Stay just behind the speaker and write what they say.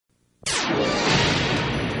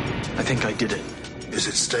think I did it. Is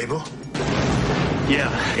it stable?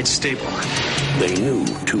 Yeah, it's stable. They knew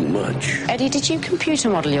too much. Eddie, did you computer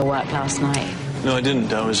model your work last night? No, I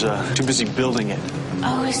didn't. I was too busy building it.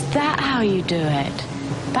 Oh, is that how you do it?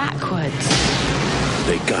 Backwards.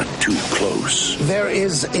 They got too close. There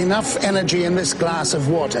is enough energy in this glass of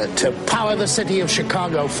water to power the city of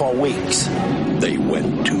Chicago for weeks. They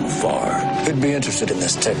went too far. Who'd be interested in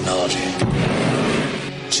this technology?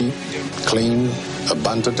 Cheap, clean,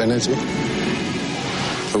 abundant energy?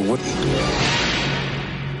 Who wouldn't?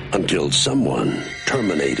 Until someone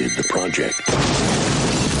terminated the project.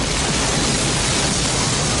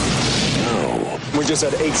 Now, we just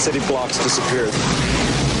had 8 city blocks disappear.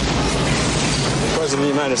 The President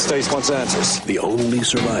of the United States wants answers. The only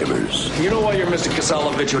survivors. You know why your Mr.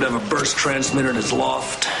 Kasalovich would have a burst transmitter in his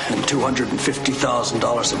loft and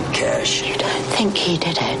 $250,000 in cash? You don't think he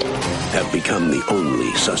did it? Have become the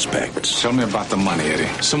only suspects. Tell me about the money, Eddie.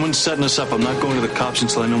 Someone's setting us up. I'm not going to the cops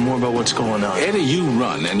until I know more about what's going on. Eddie, you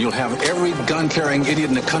run, and you'll have every gun-carrying idiot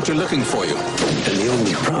in the country looking for you. And the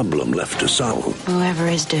only problem left to solve Whoever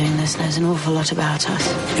is doing this knows an awful lot about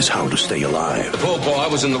us. is how to stay alive. The pool boy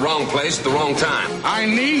was in the wrong place at the wrong time. I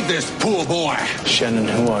need this pool boy. Shannon,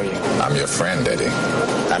 who are you? I'm your friend, Eddie.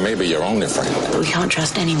 I may be your only friend. But we can't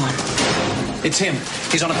trust anyone. It's him.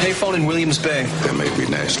 He's on a payphone in Williams Bay. There may be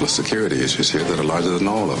national security issues here that are larger than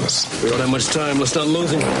all of us. We don't have much time. Let's not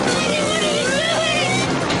lose him.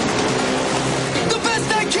 The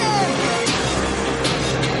best I can!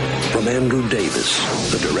 From Andrew Davis,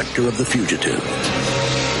 the director of The Fugitive.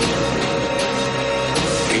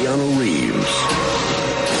 Keanu Reeves.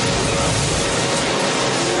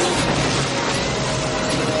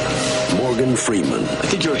 Morgan Freeman. I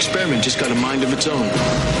think your experiment just got a mind of its own.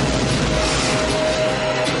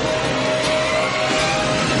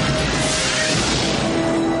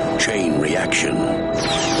 Chain Reaction.